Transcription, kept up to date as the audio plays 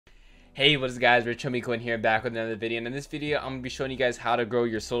Hey, what is guys, RichHomieQuinn here, back with another video. And in this video, I'm going to be showing you guys how to grow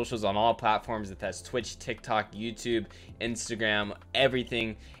your socials on all platforms. That's Twitch, TikTok, YouTube, Instagram,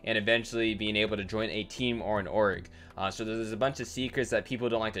 everything, and eventually being able to join a team or an org. So there's a bunch of secrets that people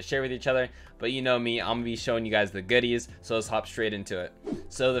don't like to share with each other, but you know me, I'm going to be showing you guys the goodies, so let's hop straight into it.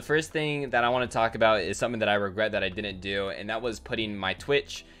 So the first thing that I want to talk about is something that I regret that I didn't do, and that was putting my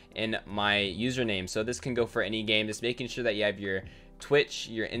Twitch in my username. So this can go for any game, just making sure that you have your Twitch,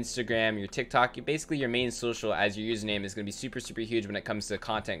 your Instagram, your TikTok, basically your main social as your username is going to be super huge when it comes to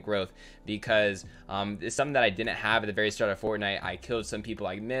content growth, because it's something that I didn't have at the very start of Fortnite. I killed some people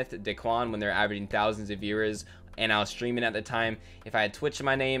like Myth, Daquan when they're averaging thousands of viewers, and I was streaming at the time. If I had Twitch in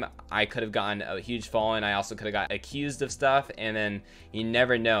my name, I could have gotten a huge following. I also could have got accused of stuff, and then you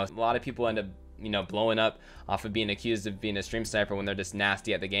never know. A lot of people end up blowing up off of being accused of being a stream sniper when they're just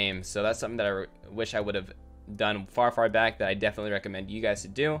nasty at the game. So that's something that I wish I would have done far back, that I definitely recommend you guys to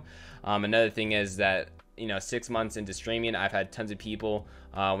do. Another thing is that 6 months into streaming, I've had tons of people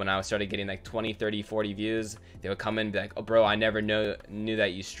when I started getting like 20, 30, 40 views, they would come in and be like, oh bro, I never knew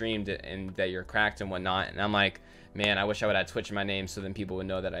that you streamed and that you're cracked and whatnot. And I'm like, man, I wish I would have Twitch in my name so then people would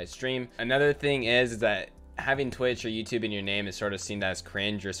know that I stream. Another thing is that having Twitch or YouTube in your name is sort of seen as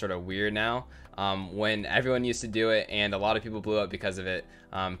cringe or sort of weird now, when everyone used to do it and a lot of people blew up because of it.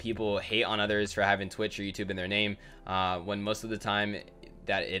 People hate on others for having Twitch or YouTube in their name, when most of the time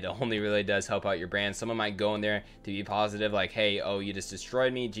that it only really does help out your brand. Someone might go in there to be positive, like, hey, oh, you just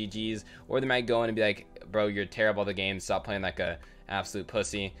destroyed me, GG's, or they might go in and be like, bro, you're terrible at the game, stop playing like a absolute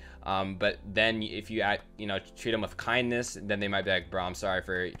pussy. But then if you treat them with kindness, then they might be like, bro, I'm sorry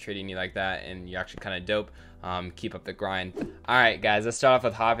for treating you like that, and you're actually kind of dope. Keep up the grind. All right guys, let's start off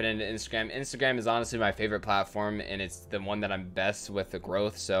with hopping into Instagram is honestly my favorite platform, and it's the one that I'm best with the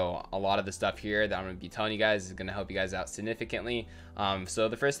growth. So a lot of the stuff here that I'm going to be telling you guys is going to help you guys out significantly. So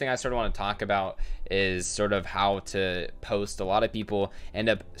the first thing I sort of want to talk about is sort of how to post. A lot of people end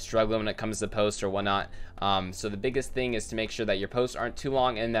up struggling when it comes to posts or whatnot. So the biggest thing is to make sure that your posts aren't too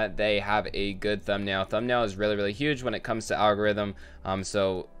long and that they have a good thumbnail. Thumbnail is really huge when it comes to algorithm.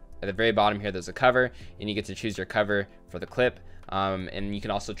 So at the very bottom here, there's a cover, and you get to choose your cover for the clip. And you can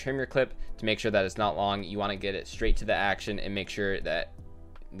also trim your clip to make sure that it's not long. You want to get it straight to the action and make sure that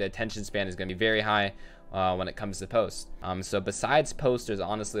the attention span is going to be very high when it comes to posts. So besides posts, there's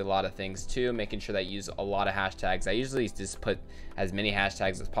honestly a lot of things too, making sure that you use a lot of hashtags. I usually just put as many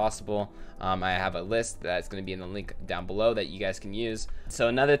hashtags as possible. I have a list that's going to be in the link down below that you guys can use. So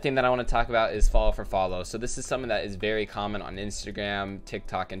another thing that I want to talk about is follow for follow. So this is something that is very common on Instagram,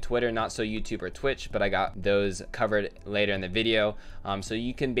 TikTok, and Twitter, not so YouTube or Twitch, but I got those covered later in the video. So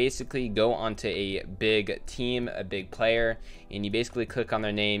you can basically go onto a big team, a big player, and you basically click on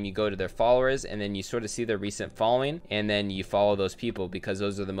their name, you go to their followers, and then you sort of see their recent following, and then you follow those people because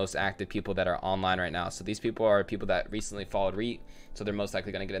those are the most active people that are online right now. So these people are people that recently followed Reet, so they're most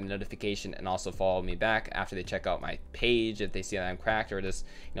likely going to get a notification and also follow me back after they check out my page if they see that I'm cracked, or just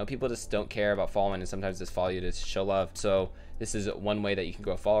people just don't care about following and sometimes just follow you to show love. So this is one way that you can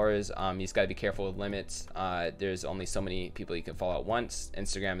grow followers. You just got to be careful with limits. There's only so many people you can follow at once.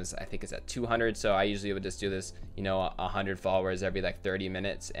 Instagram is, I think, is at 200, so I usually would just do this 100 followers every like 30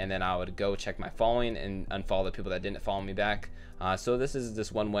 minutes, and then I would go check my following and unfollow the people that didn't follow me back. So this is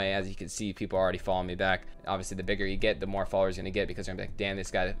just one way. As you can see, people are already following me back. Obviously the bigger you get, the more followers you're gonna get, because they're gonna be like, damn,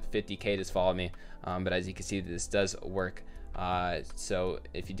 this guy 50k just followed me. But as you can see, this does work. So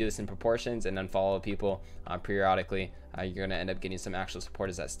if you do this in proportions and unfollow people periodically, you're gonna end up getting some actual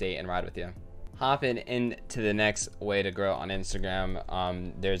supporters that stay and ride with you. Hopping into the next way to grow on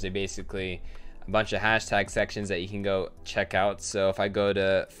Instagram, there's basically a bunch of hashtag sections that you can go check out. So if I go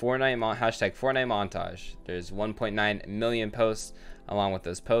to hashtag Fortnite montage, there's 1.9 million posts. Along with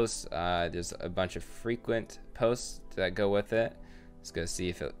those posts, there's a bunch of frequent posts that go with it. Let's go see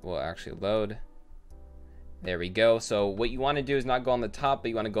if it will actually load. There we go. So what you want to do is not go on the top, but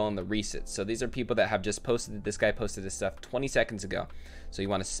you want to go on the recent. So these are people that have just posted. This guy posted this stuff 20 seconds ago. So you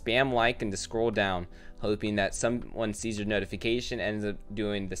want to spam like and to scroll down, hoping that someone sees your notification, ends up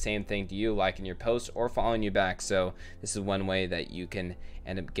doing the same thing to you, liking your post or following you back. So this is one way that you can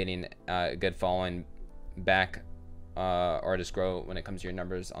end up getting a good following back, or just grow when it comes to your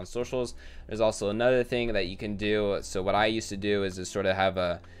numbers on socials. There's also another thing that you can do. So what I used to do is just sort of have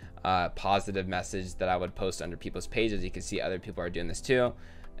a positive message that I would post under people's pages. You can see other people are doing this too.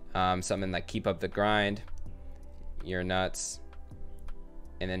 Something like, keep up the grind, you're nuts,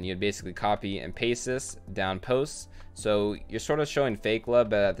 and then you'd basically copy and paste this down posts. So you're sort of showing fake love,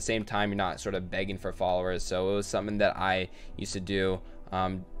 but at the same time you're not sort of begging for followers. So it was something that I used to do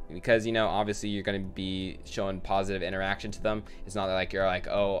because, you know, obviously you're going to be showing positive interaction to them. It's not like you're like,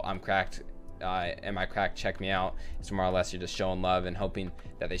 oh, I'm cracked, am I cracked, check me out. It's more or less you're just showing love and hoping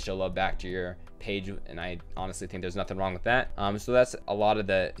that they show love back to your page, and I honestly think there's nothing wrong with that. So that's a lot of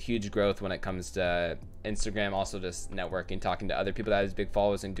the huge growth when it comes to Instagram. Also just networking, talking to other people that has big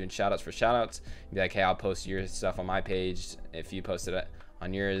followers and doing shout outs for shout outs. Be like, hey, I'll post your stuff on my page if you posted it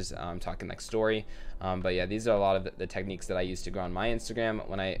on yours. Talking like story. But yeah, these are a lot of the techniques that I used to grow on my Instagram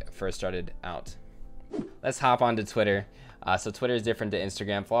when I first started out. Let's hop on to Twitter. So Twitter is different to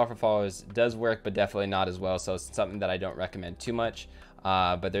Instagram. Follow for followers does work, but definitely not as well. So it's something that I don't recommend too much.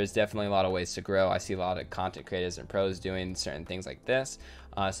 But there's definitely a lot of ways to grow. I see a lot of content creators and pros doing certain things like this.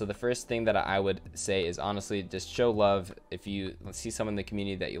 So the first thing that I would say is honestly just show love. If you see someone in the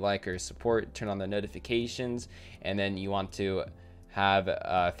community that you like or support, turn on their notifications, and then you want to have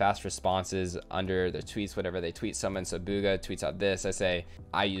fast responses under their tweets, whatever they tweet. Someone, so Booga tweets out this, I say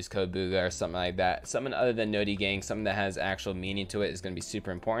I use code Booga or something like that. Something other than Noti Gang, something that has actual meaning to it is going to be super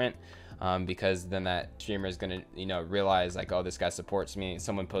important. Because then that streamer is going to, you know, realize like, oh, this guy supports me.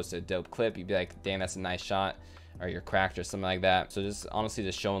 Someone posted a dope clip, you'd be like, damn, that's a nice shot, or you're cracked or something like that. So just honestly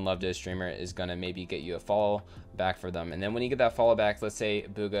just showing love to a streamer is going to maybe get you a follow back for them. And then when you get that follow back, let's say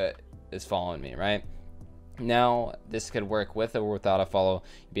Booga is following me, right? Now this could work with or without a follow.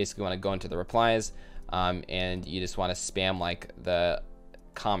 You basically want to go into the replies, and you just want to spam like the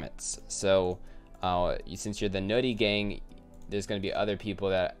comments. So since you're the Noti Gang, there's going to be other people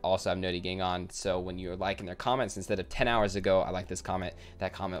that also have Noti Gang on. So when you're liking their comments, instead of 10 hours ago, I like this comment,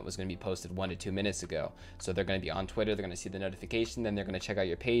 that comment was going to be posted 1 to 2 minutes ago. So they're going to be on Twitter, they're going to see the notification, then they're going to check out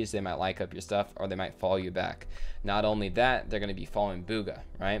your page, they might like up your stuff, or they might follow you back. Not only that, they're going to be following Booga,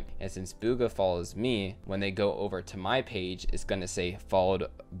 right? And since Booga follows me, when they go over to my page, it's going to say followed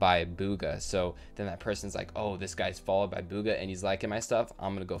by Booga. So then that person's like, oh, this guy's followed by Booga and he's liking my stuff,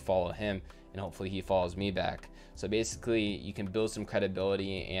 I'm going to go follow him, and hopefully he follows me back. So basically you can build some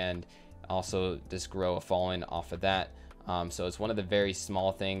credibility and also just grow a following off of that. So it's one of the very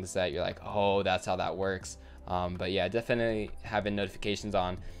small things that you're like, oh, that's how that works. But yeah, definitely having notifications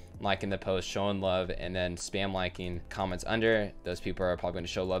on, liking the post, showing love, and then spam liking comments under. Those people are probably going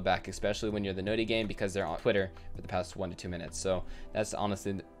to show love back, especially when you're the Noti Gang, because they're on Twitter for the past 1 to 2 minutes. So that's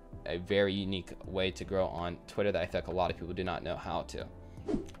honestly a very unique way to grow on Twitter that I feel like a lot of people do not know how to.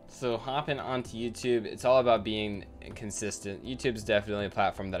 So hopping onto YouTube, it's all about being consistent. YouTube is definitely a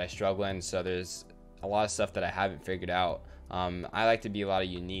platform that I struggle in, so there's a lot of stuff that I haven't figured out. I like to be a lot of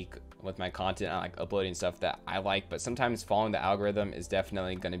unique with my content. I like uploading stuff that I like, but sometimes following the algorithm is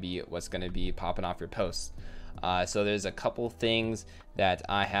definitely going to be what's going to be popping off your posts. So there's a couple things that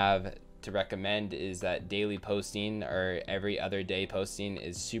I have to recommend. Is that daily posting or every other day posting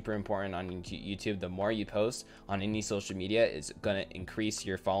is super important on YouTube. The more you post on any social media, it's going to increase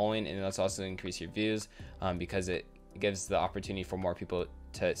your following, and it's also increase your views, because it gives the opportunity for more people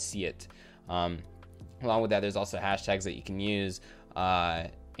to see it. Along with that, there's also hashtags that you can use,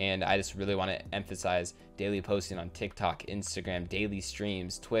 and I just really want to emphasize daily posting on TikTok, Instagram, daily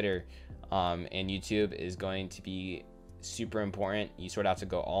streams, Twitter, and YouTube is going to be super important. You sort of have to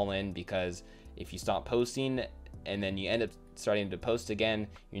go all in, because if you stop posting and then you end up starting to post again,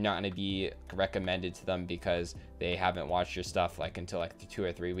 you're not going to be recommended to them because they haven't watched your stuff like until like 2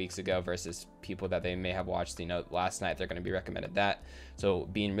 or 3 weeks ago, versus people that they may have watched, you know, last night, they're going to be recommended that. So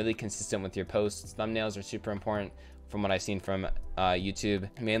being really consistent with your posts. Thumbnails are super important from what I've seen from YouTube,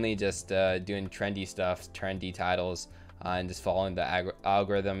 mainly just doing trendy stuff, trendy titles, and just following the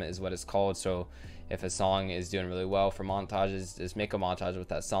algorithm is what it's called. So if a song is doing really well for montages, just make a montage with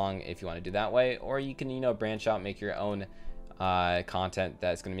that song if you want to do that way. Or you can, you know, branch out, make your own content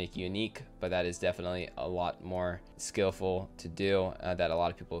that's going to make you unique, but that is definitely a lot more skillful to do, that a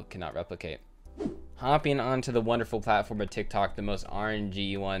lot of people cannot replicate. Hopping onto the wonderful platform of TikTok, the most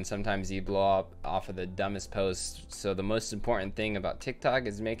RNG one. Sometimes you blow up off of the dumbest posts. So the most important thing about TikTok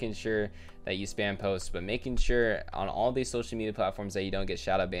is making sure that you spam post, but making sure on all these social media platforms that you don't get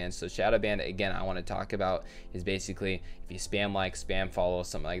shadow banned. So shadow banned, again, I want to talk about is basically if you spam like, spam follow,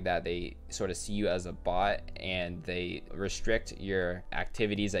 something like that, they sort of see you as a bot and they restrict your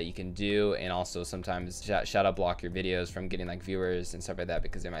activities that you can do, and also sometimes shadow block your videos from getting like viewers and stuff like that,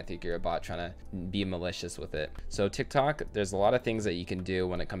 because they might think you're a bot trying to be malicious with it. So TikTok, there's a lot of things that you can do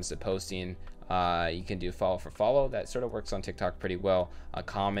when it comes to posting. You can do follow for follow. That sort of works on TikTok pretty well.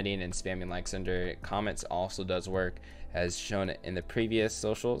 Commenting and spamming likes under comments also does work, as shown in the previous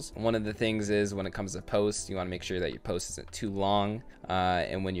socials. One of the things is when it comes to posts, you want to make sure that your post isn't too long,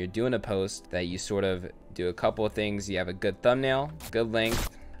 and when you're doing a post that you sort of do a couple of things. You have a good thumbnail, good length,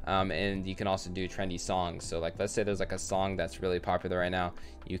 And you can also do trendy songs. So like, let's say there's like a song that's really popular right now,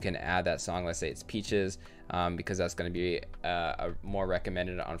 you can add that song. Let's say it's Peaches, because that's going to be more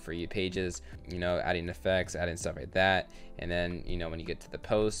recommended on For You pages, you know, adding effects, adding stuff like that. And then, you know, when you get to the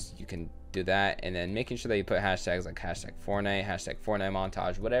post, you can do that, and then making sure that you put hashtags like hashtag Fortnite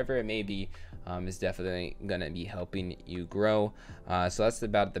montage, whatever it may be, is definitely gonna be helping you grow. So that's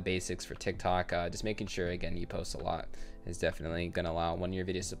about the basics for TikTok. Just making sure, again, you post a lot is definitely gonna allow one of your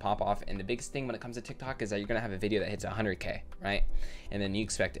videos to pop off. And the biggest thing when it comes to TikTok is that you're gonna have a video that hits 100K, right? And then you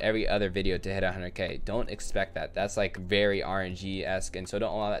expect every other video to hit 100K. Don't expect that. That's like very RNG-esque, and so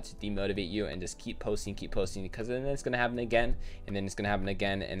don't allow that to demotivate you, and just keep posting, because then it's gonna happen again, and then it's gonna happen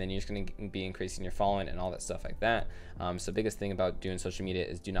again, and then you're just gonna be increasing your following and all that stuff like that. So biggest thing about doing social media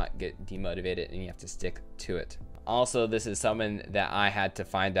is do not get demotivated, and you have to stick to it. Also, this is something that I had to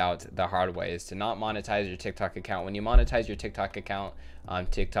find out the hard way, is to not monetize your TikTok account. When you monetize your TikTok account,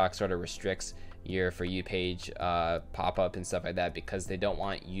 TikTok sort of restricts your For You page pop-up and stuff like that, because they don't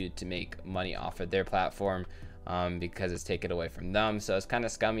want you to make money off of their platform, because it's taken away from them. So it's kind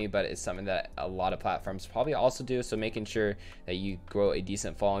of scummy, but it's something that a lot of platforms probably also do. So making sure that you grow a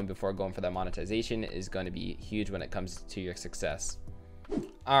decent following before going for that monetization is going to be huge when it comes to your success.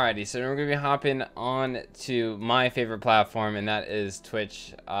 Alrighty, so we're gonna be hopping on to my favorite platform, and that is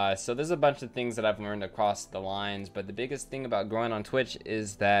Twitch. So there's a bunch of things that I've learned across the lines, but the biggest thing about growing on Twitch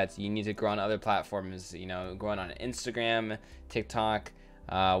is that you need to grow on other platforms. You know, growing on Instagram, TikTok,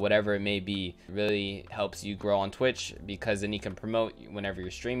 whatever it may be, really helps you grow on Twitch, because then you can promote whenever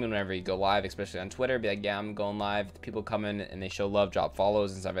you're streaming, whenever you go live, especially on Twitter. Be like, yeah, I'm going live. People come in and they show love, drop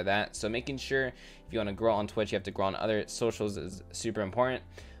follows and stuff like that. So making sure, if you want to grow on Twitch, you have to grow on other socials is super important.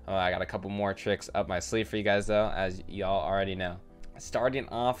 I got a couple more tricks up my sleeve for you guys though, as y'all already know. Starting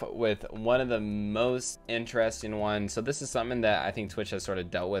off with one of the most interesting ones. So this is something that I think Twitch has sort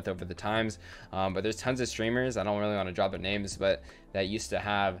of dealt with over the times, but there's tons of streamers, I don't really want to drop their names, but that used to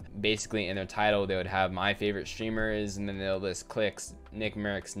have basically in their title, they would have my favorite streamers, and then they'll list clicks, Nick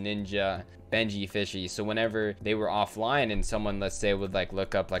Mercs, Ninja, Benji Fishy. So whenever they were offline and someone, let's say, would like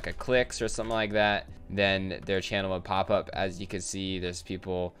look up like a clicks or something like that, then their channel would pop up. As you can see, there's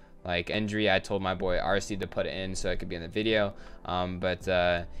people like Endry. I told my boy RC to put it in so it could be in the video,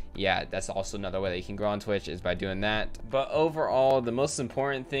 yeah, that's also another way that you can grow on Twitch, is by doing that. But overall, the most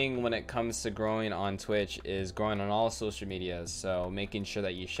important thing when it comes to growing on Twitch is growing on all social medias. So making sure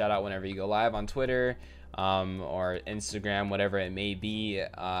that you shout out whenever you go live on Twitter, or Instagram, whatever it may be.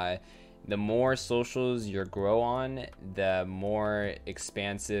 The more socials you grow on, the more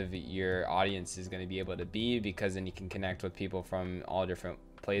expansive your audience is going to be able to be, because then you can connect with people from all different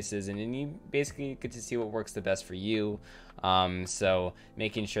places, and then you basically get to see what works the best for you. So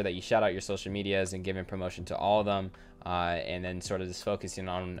making sure that you shout out your social medias and giving promotion to all of them, and then sort of just focusing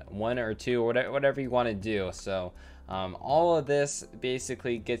on one or two, or whatever you want to do. So all of this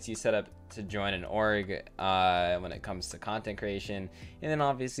basically gets you set up to join an org when it comes to content creation. And then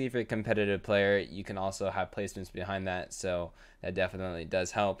obviously, if you're a competitive player, you can also have placements behind that, so that definitely does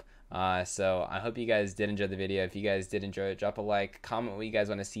help. So I hope you guys did enjoy the video. If you guys did enjoy it, drop a like, comment what you guys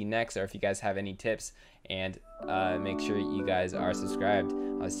want to see next, or if you guys have any tips, and make sure you guys are subscribed.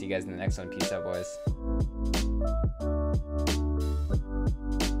 I'll see you guys in the next one. Peace out, boys.